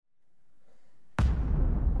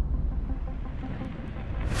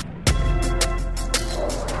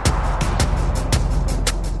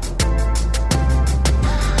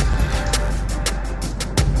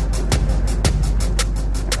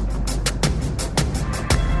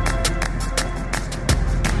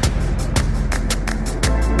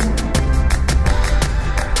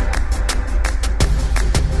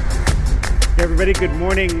everybody. Good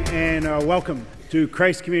morning and welcome to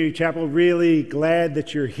Christ Community Chapel. Really glad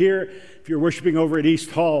that you're here. If you're worshiping over at East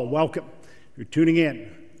Hall, welcome. If you're tuning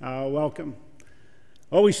in, welcome.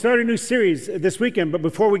 Well, we start a new series this weekend, but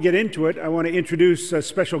before we get into it, I want to introduce a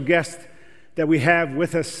special guest that we have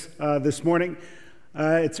with us this morning.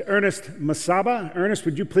 It's Ernest Masaba. Ernest,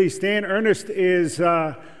 would you please stand? Ernest is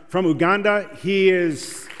from Uganda. He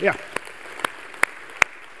is,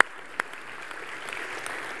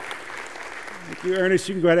 Thank you, Ernest.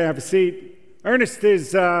 You can go ahead and have a seat. Ernest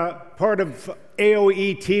is part of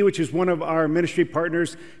AOET, which is one of our ministry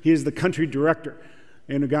partners. He is the country director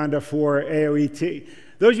in Uganda for AOET.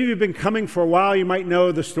 Those of you who've been coming for a while, you might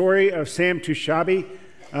know the story of Sam Tushabi.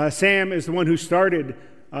 Sam is the one who started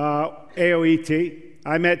AOET.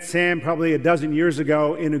 I met Sam probably a dozen years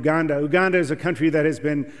ago in Uganda. Uganda is a country that has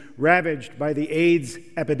been ravaged by the AIDS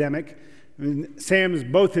epidemic.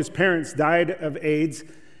 Both his parents died of AIDS.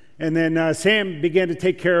 And then Sam began to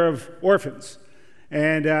take care of orphans.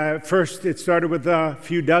 And first it started with a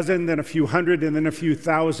few dozen, then a few hundred, and then a few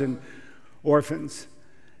thousand orphans.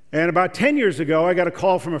 And about 10 years ago, I got a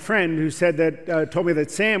call from a friend who told me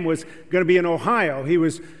that Sam was going to be in Ohio. He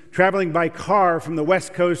was traveling by car from the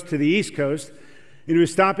West Coast to the East Coast. And he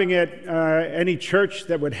was stopping at any church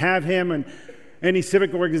that would have him and any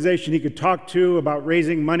civic organization he could talk to about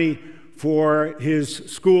raising money for his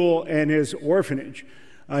school and his orphanage.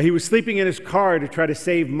 He was sleeping in his car to try to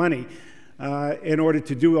save money in order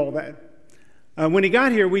to do all that. When he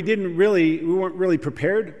got here, we weren't really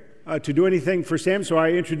prepared to do anything for Sam, so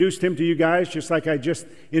I introduced him to you guys, just like I just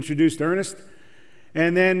introduced Ernest.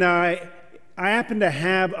 And then I happened to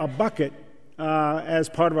have a bucket as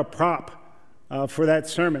part of a prop for that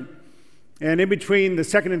sermon. And in between the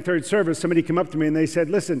second and third service, somebody came up to me and they said,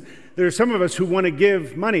 listen, there are some of us who want to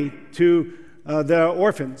give money to the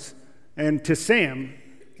orphans and to Sam.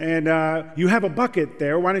 And you have a bucket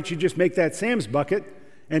there. Why don't you just make that Sam's bucket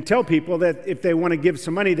and tell people that if they want to give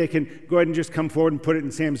some money, they can go ahead and just come forward and put it in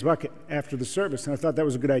Sam's bucket after the service. And I thought that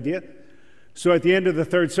was a good idea. So at the end of the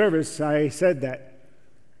third service, I said that.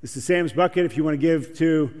 This is Sam's bucket. If you want to give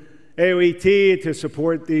to AOET to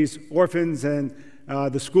support these orphans and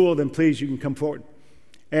the school, then please, you can come forward.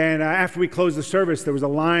 And after we closed the service, there was a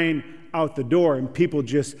line out the door, and people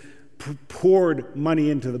just poured money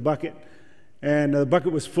into the bucket. And the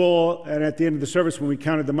bucket was full, and at the end of the service, when we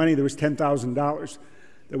counted the money, there was $10,000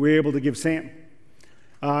 that we were able to give Sam.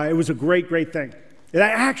 It was a great, great thing. It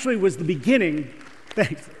actually was the beginning.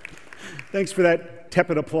 Thanks for that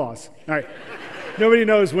tepid applause. All right. Nobody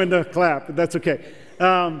knows when to clap, but that's okay.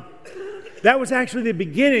 That was actually the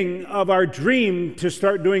beginning of our dream to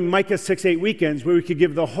start doing Micah 6-8 weekends, where we could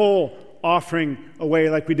give the whole offering away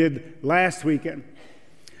like we did last weekend.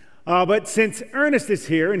 But since Ernest is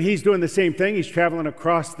here and he's doing the same thing, he's traveling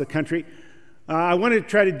across the country, I wanted to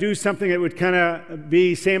try to do something that would kind of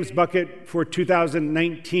be Sam's bucket for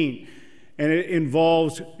 2019, and it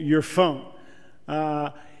involves your phone.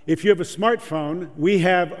 If you have a smartphone, we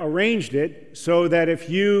have arranged it so that if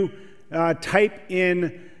you type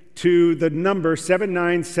in to the number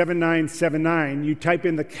 797979, you type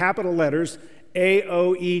in the capital letters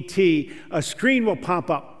AOET, a screen will pop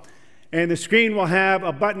up. And the screen will have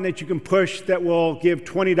a button that you can push that will give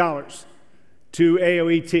 $20 to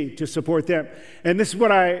AOET to support them. And this is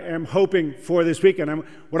what I am hoping for this weekend.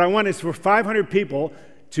 What I want is for 500 people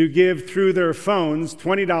to give through their phones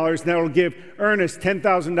 $20, and that will give Ernest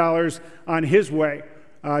 $10,000 on his way,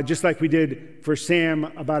 just like we did for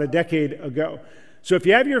Sam about a decade ago. So if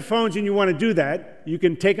you have your phones and you want to do that, you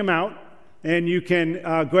can take them out. And you can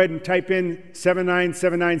go ahead and type in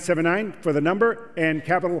 797979 for the number and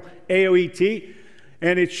capital AOET,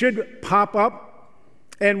 and it should pop up.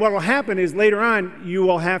 And what will happen is later on, you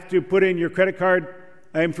will have to put in your credit card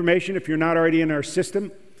information if you're not already in our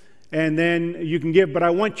system, and then you can give. But I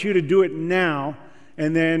want you to do it now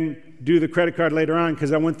and then do the credit card later on,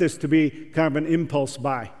 because I want this to be kind of an impulse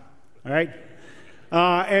buy. All right?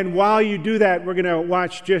 And while you do that, we're going to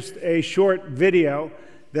watch just a short video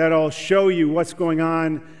that'll show you what's going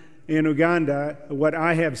on in Uganda, what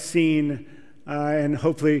I have seen, and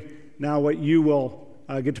hopefully now what you will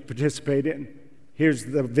get to participate in. Here's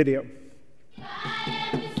the video.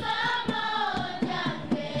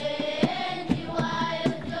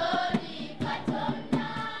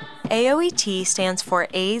 AOET stands for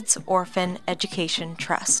AIDS Orphan Education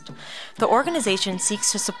Trust. The organization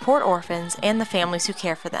seeks to support orphans and the families who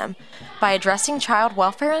care for them by addressing child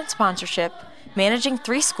welfare and sponsorship, managing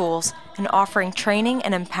 3 schools, and offering training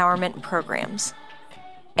and empowerment programs.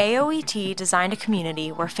 AOET designed a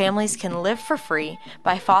community where families can live for free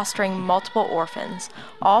by fostering multiple orphans,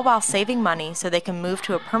 all while saving money so they can move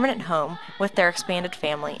to a permanent home with their expanded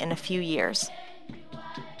family in a few years.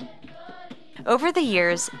 Over the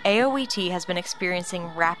years, AOET has been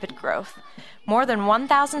experiencing rapid growth. More than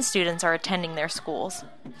 1,000 students are attending their schools.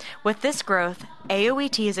 With this growth,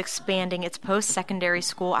 AOET is expanding its post-secondary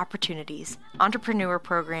school opportunities, entrepreneur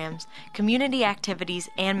programs, community activities,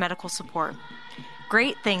 and medical support.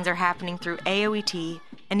 Great things are happening through AOET,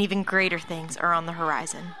 and even greater things are on the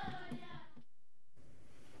horizon.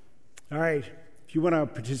 All right. If you want to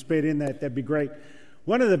participate in that, that'd be great.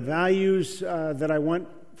 One of the values that I want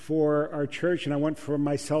for our church, and I want for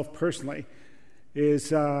myself personally,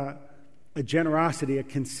 is a generosity, a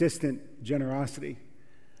consistent generosity.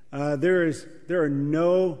 There are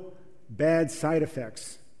no bad side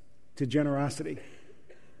effects to generosity.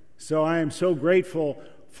 So I am so grateful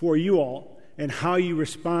for you all and how you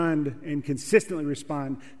respond and consistently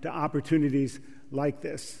respond to opportunities like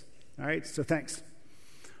this. All right, so thanks.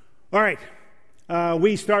 All right,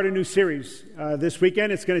 we start a new series this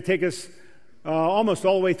weekend. It's going to take us almost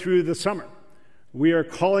all the way through the summer. We are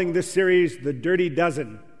calling this series The Dirty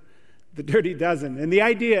Dozen. The Dirty Dozen. And the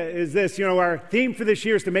idea is this, our theme for this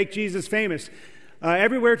year is to make Jesus famous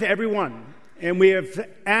everywhere to everyone. And we have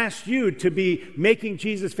asked you to be making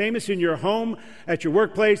Jesus famous in your home, at your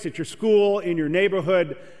workplace, at your school, in your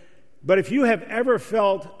neighborhood. But if you have ever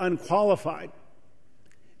felt unqualified,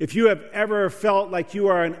 if you have ever felt like you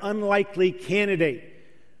are an unlikely candidate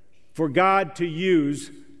for God to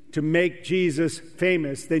use to make Jesus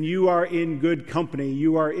famous, then you are in good company.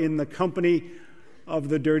 You are in the company of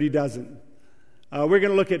the Dirty Dozen. We're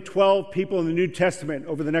going to look at 12 people in the New Testament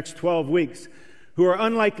over the next 12 weeks who are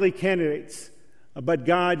unlikely candidates, but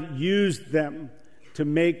God used them to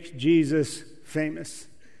make Jesus famous.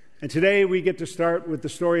 And today we get to start with the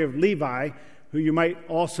story of Levi, who you might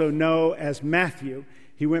also know as Matthew.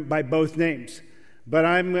 He went by both names. But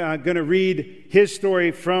I'm going to read his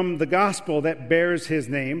story from the gospel that bears his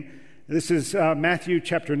name. This is Matthew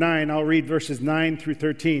chapter 9. I'll read verses 9 through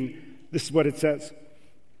 13. This is what it says.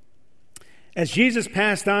 As Jesus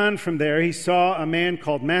passed on from there, he saw a man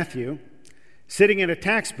called Matthew sitting in a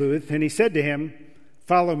tax booth, and he said to him,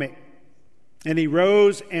 "Follow me." And he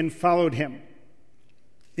rose and followed him.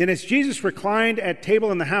 And as Jesus reclined at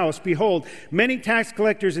table in the house, behold, many tax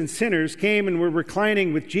collectors and sinners came and were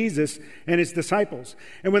reclining with Jesus and his disciples.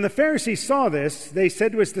 And when the Pharisees saw this, they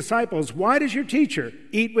said to his disciples, "Why does your teacher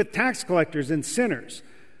eat with tax collectors and sinners?"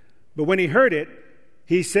 But when he heard it,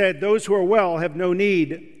 he said, "Those who are well have no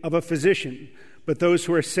need of a physician, but those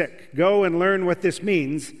who are sick. Go and learn what this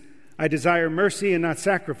means. I desire mercy and not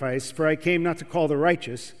sacrifice, for I came not to call the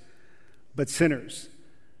righteous, but sinners."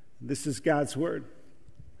 This is God's word.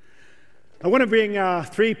 I want to bring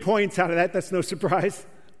 3 points out of that. That's no surprise.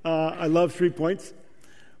 I love 3 points.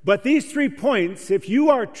 But these 3 points, if you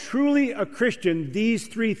are truly a Christian, these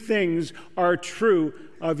 3 things are true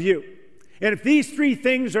of you. And if these 3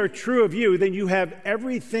 things are true of you, then you have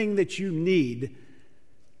everything that you need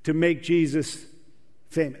to make Jesus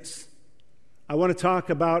famous. I want to talk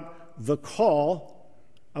about the call.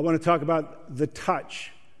 I want to talk about the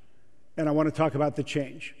touch. And I want to talk about the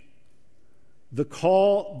change. The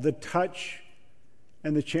call, the touch,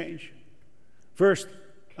 and the change. First,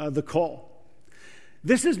 the call.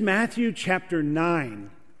 This is Matthew chapter 9.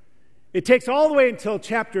 It takes all the way until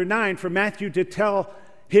chapter 9 for Matthew to tell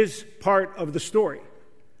his part of the story,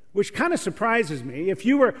 which kind of surprises me. If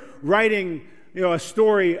you were writing a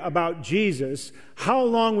story about Jesus, how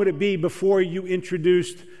long would it be before you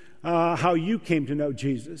introduced how you came to know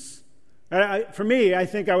Jesus? For me, I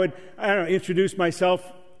think I would introduce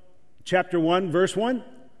myself chapter 1, verse 1,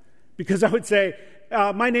 because I would say,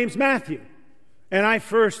 my name's Matthew, and I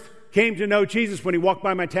first came to know Jesus when he walked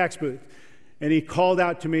by my tax booth, and he called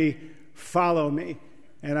out to me, "Follow me,"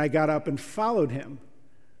 and I got up and followed him.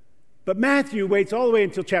 But Matthew waits all the way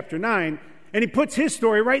until chapter 9, and he puts his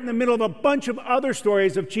story right in the middle of a bunch of other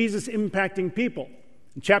stories of Jesus impacting people.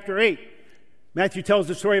 In chapter 8, Matthew tells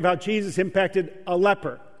the story of how Jesus impacted a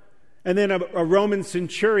leper, and then a Roman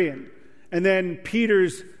centurion, and then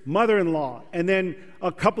Peter's mother-in-law, and then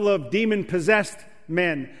a couple of demon-possessed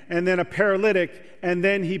men, and then a paralytic, and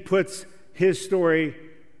then he puts his story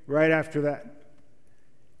right after that.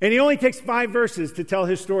 And he only takes 5 verses to tell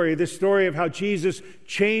his story, this story of how Jesus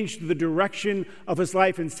changed the direction of his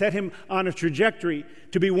life and set him on a trajectory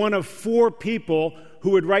to be one of 4 people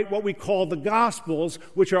who would write what we call the Gospels,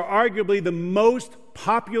 which are arguably the most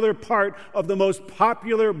popular part of the most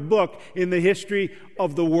popular book in the history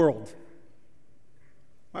of the world.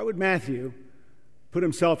 Why would Matthew put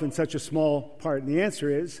himself in such a small part? And the answer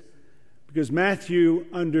is because Matthew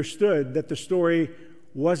understood that the story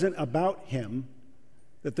wasn't about him,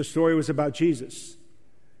 that the story was about Jesus.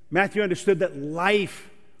 Matthew understood that life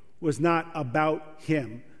was not about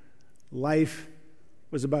him. Life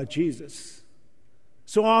was about Jesus.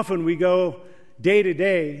 So often we go day to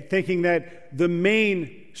day thinking that the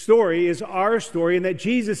main story is our story and that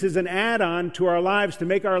Jesus is an add-on to our lives to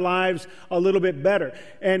make our lives a little bit better.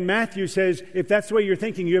 And Matthew says, if that's the way you're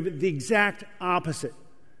thinking, you have the exact opposite.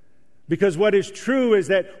 Because what is true is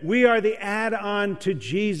that we are the add-on to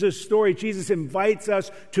Jesus' story. Jesus invites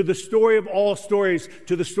us to the story of all stories,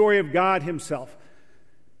 to the story of God himself.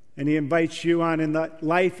 And he invites you on, and that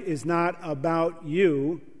life is not about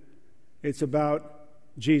you, it's about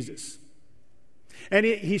Jesus. And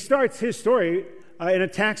he starts his story in a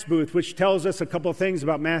tax booth, which tells us a couple of things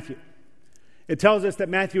about Matthew. It tells us that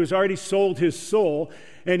Matthew has already sold his soul,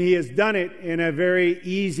 and he has done it in a very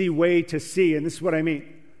easy way to see. And this is what I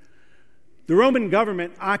mean. The Roman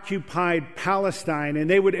government occupied Palestine, and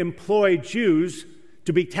they would employ Jews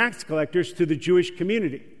to be tax collectors to the Jewish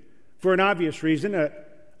community. For an obvious reason,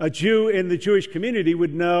 a Jew in the Jewish community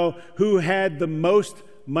would know who had the most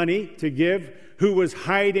money to give, who was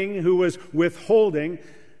hiding, who was withholding,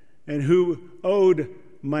 and who owed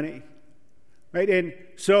money. Right? And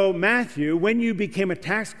so Matthew, when you became a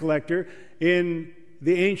tax collector in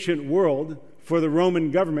the ancient world for the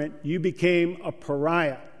Roman government, you became a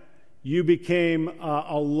pariah. You became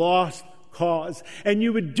a lost cause. And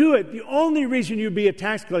you would do it. The only reason you'd be a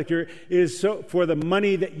tax collector is for the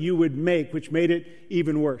money that you would make, which made it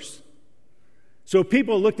even worse. So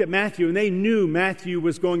people looked at Matthew and they knew Matthew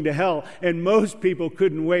was going to hell. And most people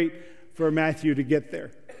couldn't wait for Matthew to get there.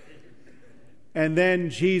 And then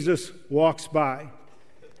Jesus walks by.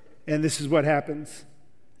 And this is what happens.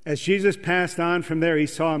 As Jesus passed on from there, he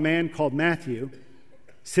saw a man called Matthew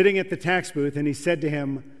sitting at the tax booth, and he said to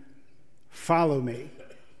him, "Follow me."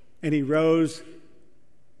 And he rose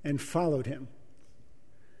and followed him.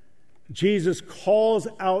 Jesus calls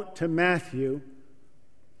out to Matthew,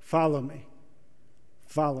 "Follow me.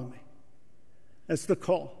 Follow me." That's the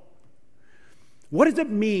call. What does it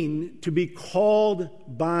mean to be called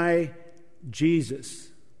by Jesus?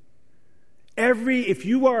 If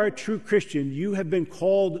you are a true Christian, you have been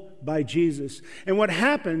called by Jesus. And what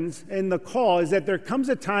happens in the call is that there comes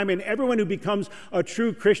a time in everyone who becomes a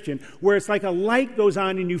true Christian where it's like a light goes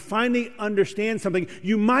on and you finally understand something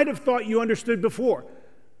you might have thought you understood before,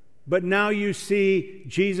 but now you see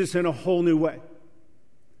Jesus in a whole new way.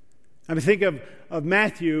 I mean, think of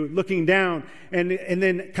Matthew looking down and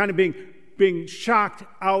then kind of being shocked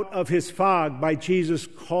out of his fog by Jesus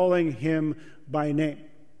calling him by name.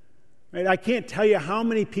 Right? I can't tell you how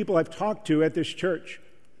many people I've talked to at this church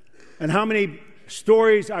and how many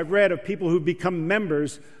stories I've read of people who've become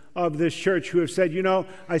members of this church who have said,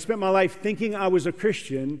 I spent my life thinking I was a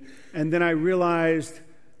Christian, and then I realized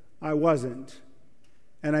I wasn't.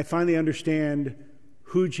 And I finally understand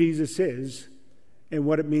who Jesus is and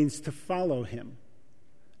what it means to follow him.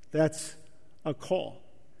 That's a call.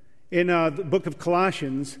 In the book of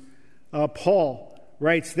Colossians, Paul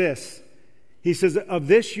writes this. He says, "Of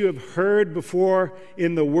this you have heard before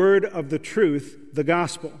in the word of the truth, the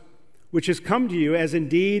gospel, which has come to you, as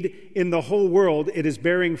indeed in the whole world it is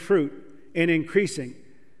bearing fruit and increasing,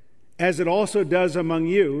 as it also does among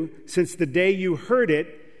you, since the day you heard it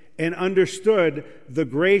and understood the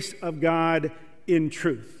grace of God in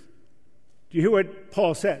truth." Do you hear what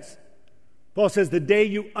Paul says? Paul says, the day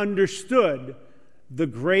you understood the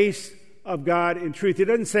grace of God in truth. He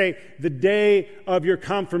doesn't say the day of your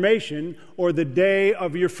confirmation or the day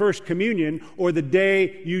of your first communion or the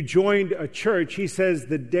day you joined a church. He says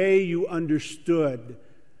the day you understood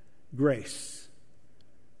grace.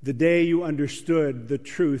 The day you understood the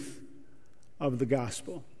truth of the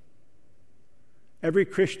gospel. Every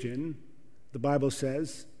Christian, the Bible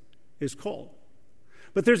says, is called.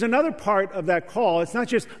 But there's another part of that call. It's not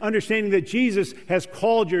just understanding that Jesus has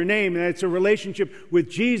called your name and that it's a relationship with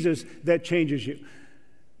Jesus that changes you.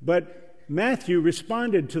 But Matthew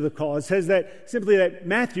responded to the call. It says that simply that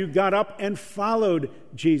Matthew got up and followed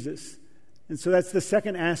Jesus. And so that's the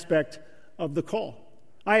second aspect of the call.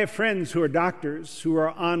 I have friends who are doctors who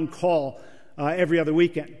are on call every other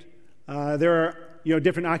weekend. There are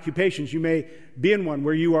different occupations. You may be in one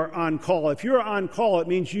where you are on call. If you're on call, it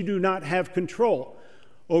means you do not have control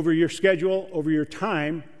over your schedule, over your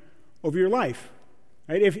time, over your life.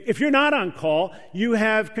 Right? If you're not on call, you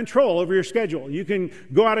have control over your schedule. You can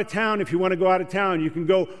go out of town if you want to go out of town. You can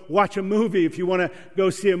go watch a movie if you want to go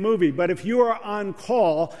see a movie. But if you are on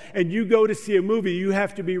call and you go to see a movie, you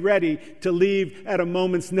have to be ready to leave at a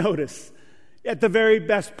moment's notice. at the very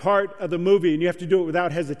best part of the movie, and you have to do it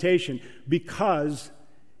without hesitation, because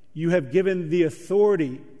you have given the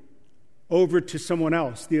authority over to someone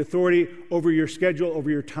else, the authority over your schedule, over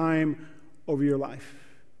your time, over your life.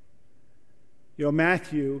 You know,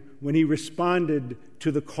 Matthew, when he responded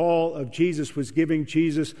to the call of Jesus, was giving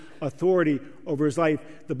Jesus authority over his life.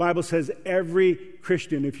 The Bible says every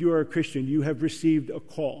Christian, if you are a Christian, you have received a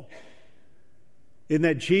call. In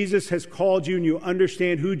that Jesus has called you and you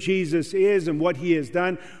understand who Jesus is and what he has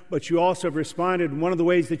done, but you also have responded. And one of the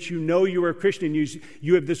ways that you know you are a Christian,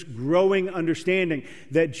 you have this growing understanding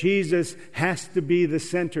that Jesus has to be the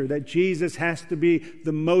center, that Jesus has to be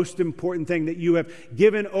the most important thing, that you have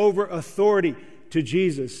given over authority to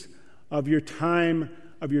Jesus of your time,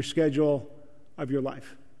 of your schedule, of your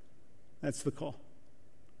life. That's the call.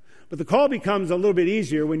 But the call becomes a little bit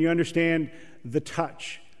easier when you understand the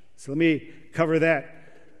touch. So let me cover that.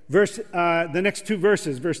 The next two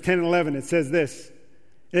verses, verse 10 and 11, it says this: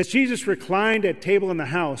 "As Jesus reclined at table in the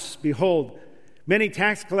house, behold, many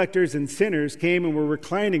tax collectors and sinners came and were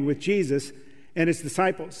reclining with Jesus and his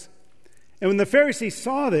disciples. And when the Pharisees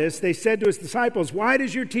saw this, they said to his disciples, 'Why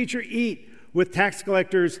does your teacher eat with tax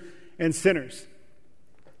collectors and sinners?'"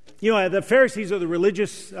 You know, the Pharisees are the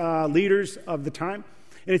religious leaders of the time.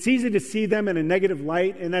 And it's easy to see them in a negative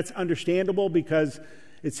light, and that's understandable because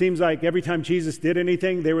it seems like every time Jesus did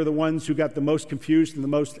anything, they were the ones who got the most confused and the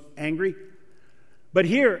most angry. But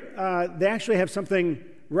here, they actually have something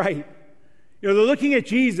right. You know, they're looking at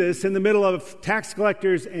Jesus in the middle of tax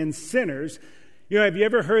collectors and sinners. You know, have you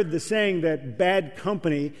ever heard the saying that bad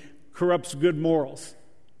company corrupts good morals?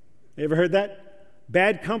 You ever heard that?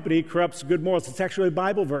 Bad company corrupts good morals. It's actually a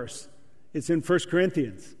Bible verse. It's in 1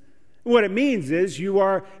 Corinthians. What it means is you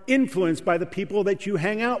are influenced by the people that you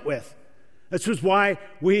hang out with. This is why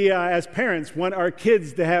we, as parents, want our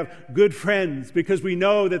kids to have good friends, because we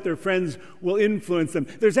know that their friends will influence them.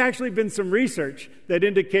 There's actually been some research that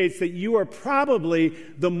indicates that you are probably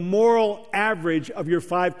the moral average of your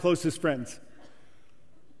 5 closest friends.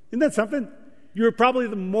 Isn't that something? You're probably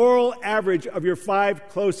the moral average of your 5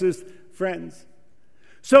 closest friends.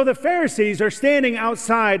 So the Pharisees are standing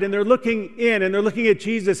outside and they're looking in and they're looking at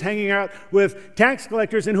Jesus hanging out with tax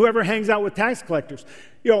collectors and whoever hangs out with tax collectors.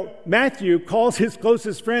 You know, Matthew calls his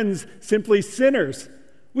closest friends simply sinners.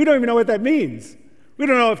 We don't even know what that means. We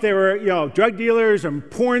don't know if they were, drug dealers or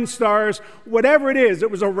porn stars, whatever it is,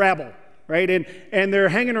 it was a rabble, right? And they're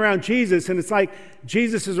hanging around Jesus, and it's like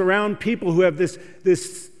Jesus is around people who have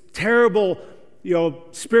this terrible,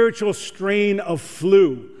 spiritual strain of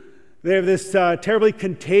flu. They have this terribly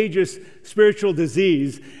contagious spiritual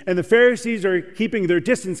disease, and the Pharisees are keeping their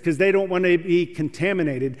distance because they don't want to be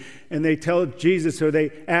contaminated. And they tell Jesus, or they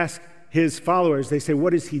ask his followers, they say,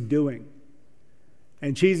 "What is he doing?"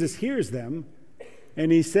 And Jesus hears them,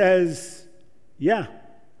 and he says, "Yeah,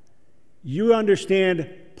 you understand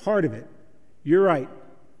part of it. You're right.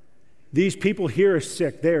 These people here are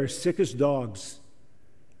sick. They are sick as dogs.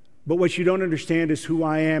 But what you don't understand is who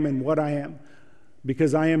I am and what I am.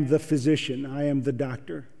 Because I am the physician, I am the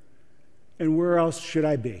doctor. And where else should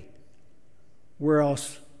I be? Where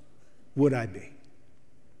else would I be?"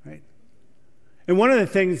 Right? And one of the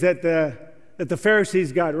things that the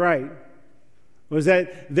Pharisees got right was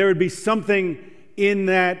that there would be something in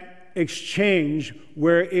that exchange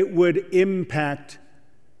where it would impact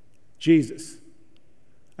Jesus.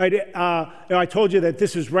 I told you that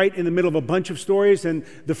this is right in the middle of a bunch of stories, and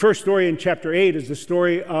the first story in chapter 8 is the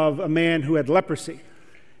story of a man who had leprosy.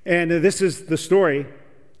 And this is the story.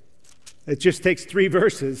 It just takes 3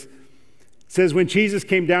 verses. It says, "When Jesus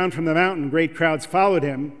came down from the mountain, great crowds followed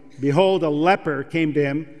him. Behold, a leper came to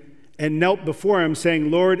him and knelt before him, saying,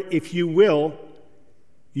 'Lord, if you will,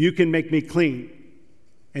 you can make me clean.'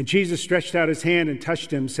 And Jesus stretched out his hand and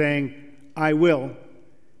touched him, saying, 'I will,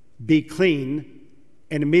 be clean.'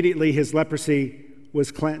 And immediately his leprosy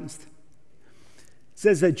was cleansed." It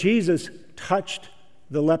says that Jesus touched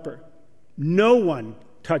the leper. No one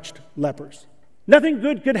touched lepers. Nothing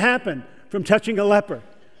good could happen from touching a leper.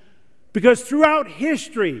 Because throughout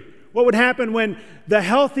history, what would happen when the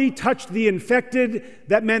healthy touched the infected,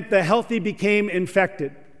 that meant the healthy became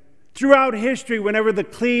infected. Throughout history, whenever the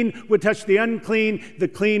clean would touch the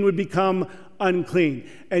clean would become unclean.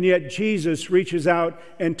 And yet Jesus reaches out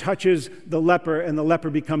and touches the leper, and the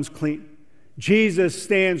leper becomes clean. Jesus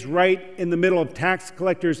stands right in the middle of tax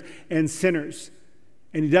collectors and sinners.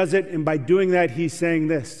 And he does it, and by doing that, he's saying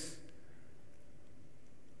this: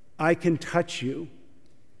 "I can touch you,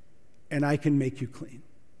 and I can make you clean.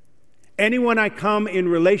 Anyone I come in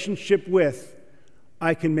relationship with,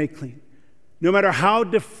 I can make clean." no matter how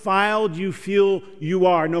defiled you feel you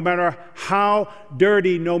are, no matter how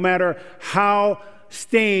dirty, no matter how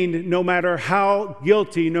stained, no matter how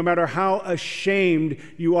guilty, no matter how ashamed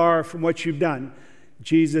you are from what you've done,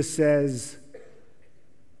 Jesus says,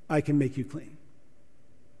 I can make you clean.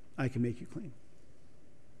 I can make you clean.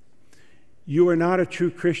 You are not a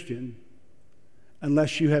true Christian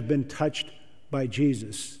unless you have been touched by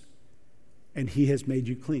Jesus and he has made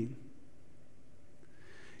you clean.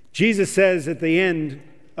 Jesus says at the end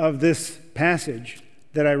of this passage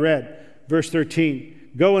that I read, verse 13,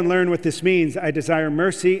 go and learn what this means. I desire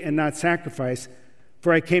mercy and not sacrifice,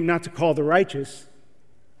 for I came not to call the righteous,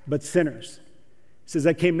 but sinners. He says,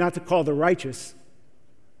 I came not to call the righteous,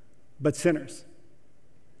 but sinners.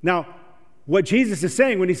 Now, what Jesus is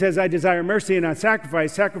saying when he says, I desire mercy and not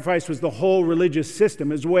sacrifice, sacrifice was the whole religious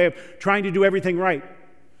system. It was a way of trying to do everything right.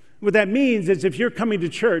 What that means is if you're coming to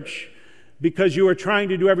church because you are trying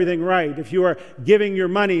to do everything right, if you are giving your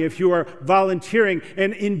money, if you are volunteering,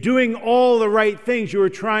 and in doing all the right things, you are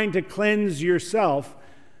trying to cleanse yourself,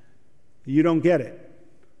 you don't get it.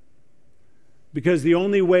 Because the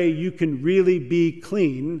only way you can really be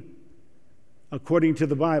clean, according to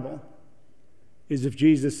the Bible, is if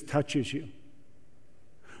Jesus touches you.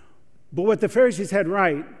 But what the Pharisees had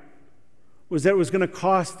right was that it was going to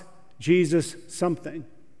cost Jesus something.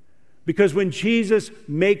 Because when Jesus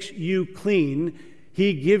makes you clean,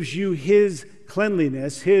 he gives you his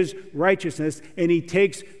cleanliness, his righteousness, and he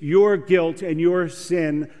takes your guilt and your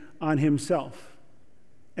sin on himself.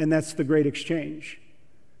 And that's the great exchange.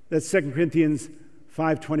 That's 2 Corinthians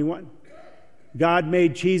 5:21. God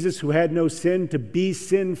made Jesus, who had no sin, to be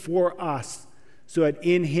sin for us, so that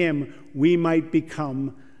in him we might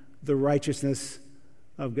become the righteousness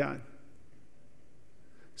of God.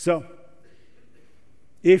 So,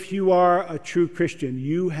 if you are a true Christian,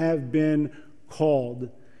 you have been called.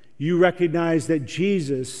 You recognize that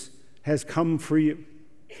Jesus has come for you,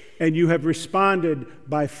 and you have responded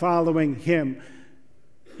by following him.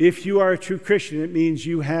 If you are a true Christian, it means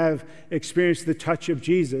you have experienced the touch of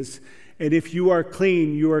Jesus. And if you are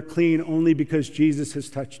clean only because Jesus has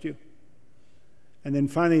touched you. And then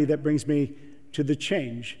finally, that brings me to the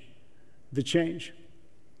change. The change.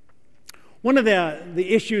 One of the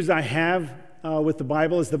issues I have with the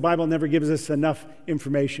Bible is the Bible never gives us enough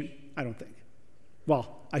information, I don't think.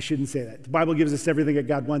 Well, I shouldn't say that. The Bible gives us everything that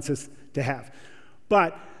God wants us to have.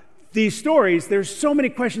 But these stories, there's so many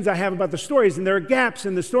questions I have about the stories, and there are gaps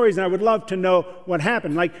in the stories, and I would love to know what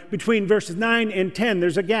happened. Like between verses 9 and 10,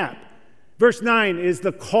 there's a gap. Verse 9 is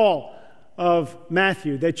the call of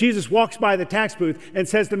Matthew, that Jesus walks by the tax booth and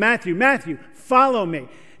says to Matthew, Matthew, follow me.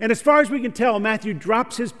 And as far as we can tell, Matthew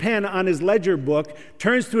drops his pen on his ledger book,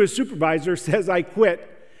 turns to his supervisor, says, I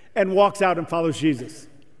quit, and walks out and follows Jesus.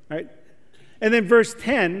 Right? And then verse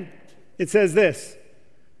 10, it says this,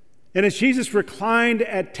 and as Jesus reclined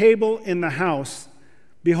at table in the house,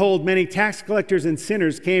 behold, many tax collectors and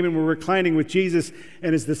sinners came and were reclining with Jesus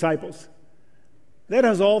and his disciples. That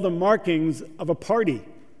has all the markings of a party.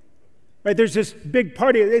 Right? There's this big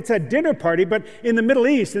party. It's a dinner party, but in the Middle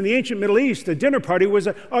East, in the ancient Middle East, a dinner party was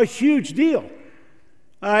a huge deal.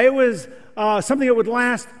 It was something that would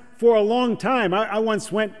last for a long time. I once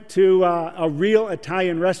went to a real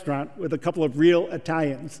Italian restaurant with a couple of real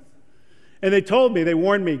Italians. And they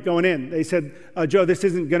warned me going in. They said, Joe, this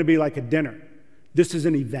isn't going to be like a dinner. This is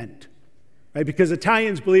an event. Right? Because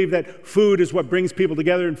Italians believe that food is what brings people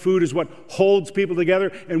together and food is what holds people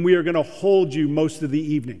together, and we are going to hold you most of the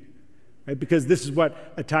evening. Right? Because this is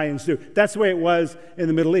what Italians do. That's the way it was in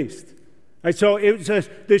the Middle East. Right? So it was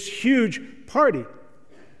this huge party.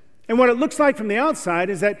 And what it looks like from the outside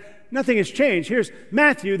is that nothing has changed. Here's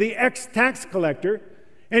Matthew, the ex-tax collector,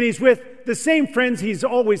 and he's with the same friends he's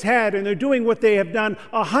always had, and they're doing what they have done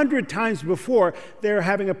 100 times before. They're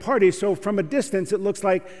having a party, so from a distance it looks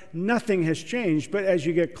like nothing has changed. But as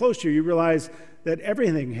you get closer, you realize that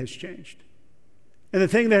everything has changed. And the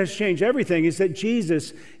thing that has changed everything is that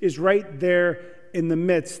Jesus is right there in the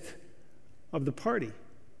midst of the party.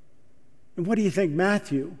 And what do you think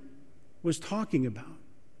Matthew was talking about?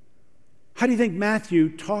 How do you think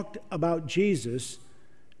Matthew talked about Jesus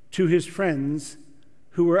to his friends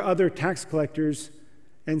who were other tax collectors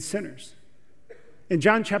and sinners? In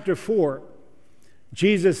John chapter 4,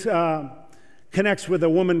 Jesus connects with a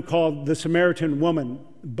woman called the Samaritan woman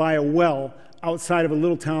by a well outside of a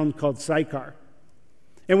little town called Sychar.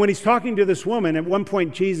 And when he's talking to this woman, at one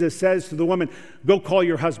point Jesus says to the woman, go call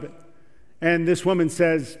your husband. And this woman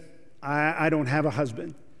says, I don't have a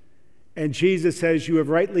husband. And Jesus says, you have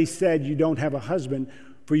rightly said you don't have a husband,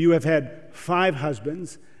 for you have had 5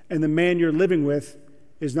 husbands, and the man you're living with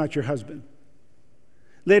is not your husband.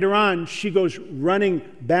 Later on, she goes running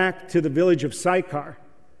back to the village of Sychar.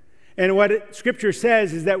 And what Scripture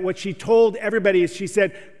says is that what she told everybody is she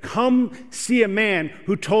said, "Come see a man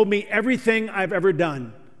who told me everything I've ever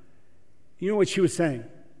done." You know what she was saying?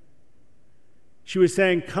 She was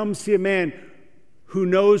saying, "Come see a man who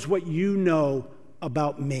knows what you know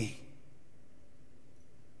about me."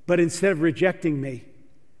 But instead of rejecting me,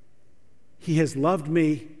 he has loved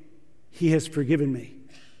me, he has forgiven me.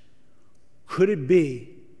 Could it be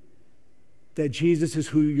that Jesus is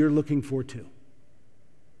who you're looking for too?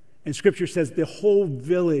 And Scripture says the whole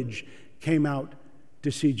village came out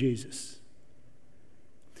to see Jesus.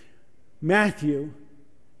 Matthew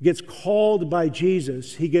gets called by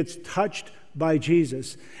Jesus. He gets touched by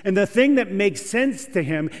Jesus. And the thing that makes sense to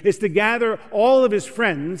him is to gather all of his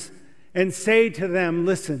friends and say to them,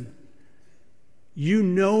 "Listen, you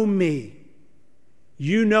know me.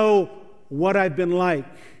 You know what I've been like.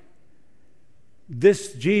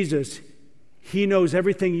 This Jesus, he knows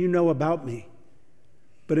everything you know about me.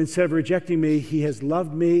 But instead of rejecting me, he has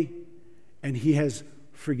loved me and he has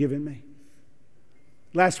forgiven me."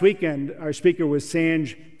 Last weekend, our speaker was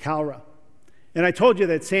Sanj Kalra. And I told you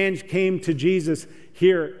that Sanj came to Jesus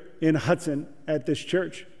here in Hudson at this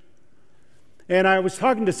church. And I was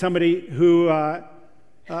talking to somebody who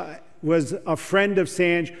was a friend of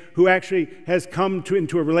Sanj, who actually has come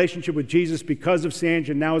into a relationship with Jesus because of Sanj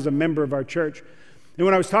and now is a member of our church. And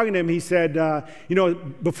when I was talking to him, he said,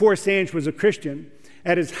 before Sanj was a Christian,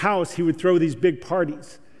 at his house, he would throw these big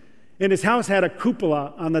parties. And his house had a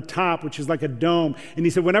cupola on the top, which is like a dome. And he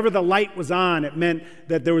said whenever the light was on, it meant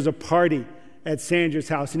that there was a party at Sanj's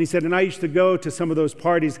house. And he said, and I used to go to some of those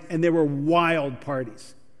parties, and they were wild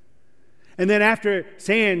parties. And then after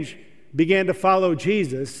Sanj began to follow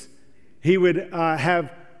Jesus, he would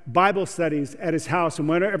have Bible studies at his house. And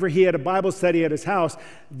whenever he had a Bible study at his house,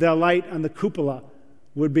 the light on the cupola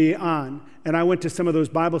would be on. And I went to some of those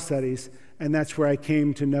Bible studies, and that's where I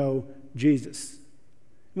came to know Jesus.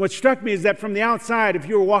 And what struck me is that from the outside, if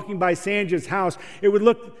you were walking by Sanj's house, it would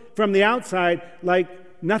look from the outside like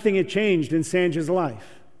nothing had changed in Sanj's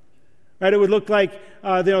life. Right? It would look like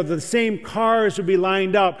the same cars would be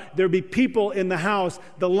lined up. There would be people in the house.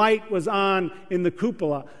 The light was on in the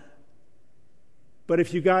cupola. But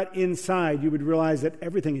if you got inside, you would realize that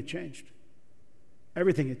everything had changed.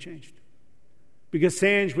 Everything had changed. Because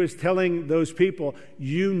Sanj was telling those people,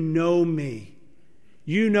 you know me.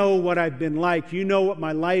 You know what I've been like. You know what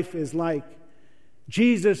my life is like.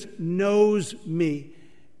 Jesus knows me.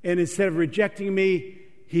 And instead of rejecting me,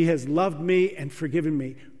 he has loved me and forgiven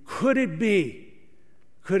me. Could it be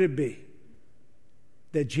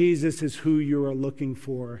that Jesus is who you are looking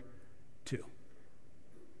for too?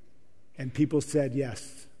 And people said,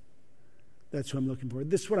 yes, that's who I'm looking for.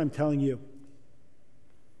 This is what I'm telling you.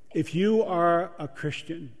 If you are a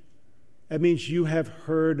Christian, that means you have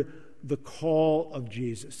heard the call of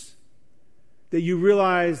Jesus. That you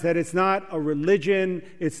realize that it's not a religion,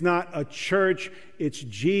 it's not a church, it's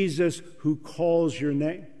Jesus who calls your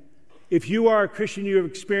name. If you are a Christian, you have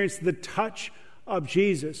experienced the touch of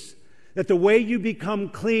Jesus. That the way you become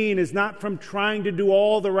clean is not from trying to do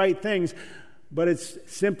all the right things, but it's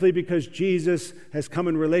simply because Jesus has come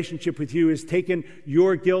in relationship with you, has taken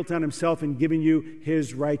your guilt on himself and given you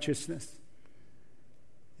his righteousness.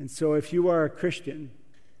 And so if you are a Christian,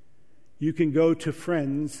 you can go to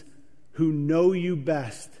friends who know you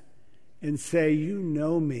best and say, you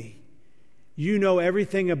know me. You know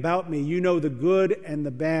everything about me. You know the good and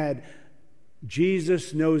the bad.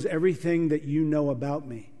 Jesus knows everything that you know about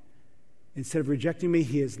me. Instead of rejecting me,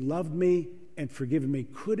 he has loved me and forgiven me.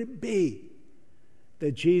 Could it be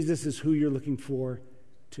that Jesus is who you're looking for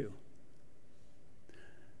too?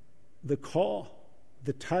 The call,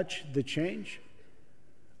 the touch, the change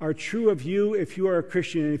are true of you if you are a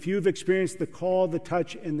Christian. And if you've experienced the call, the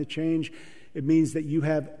touch, and the change, it means that you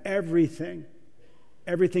have everything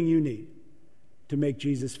you need to make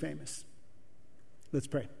Jesus famous. Let's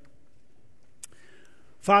pray.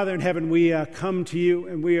 Father in heaven, we come to you,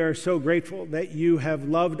 and we are so grateful that you have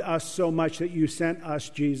loved us so much that you sent us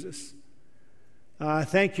Jesus.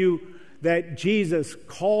 Thank you that Jesus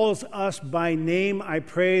calls us by name. I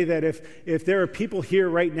pray that if there are people here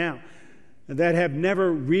right now that have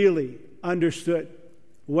never really understood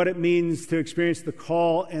what it means to experience the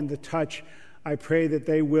call and the touch, I pray that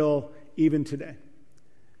they will even today.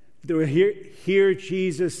 They will hear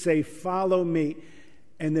Jesus say, follow me,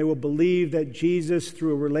 and they will believe that Jesus,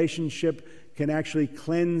 through a relationship, can actually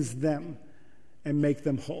cleanse them and make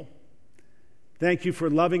them whole. Thank you for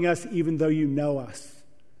loving us even though you know us.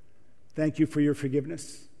 Thank you for your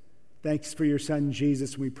forgiveness. Thanks for your son,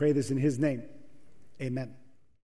 Jesus. We pray this in his name. Amen.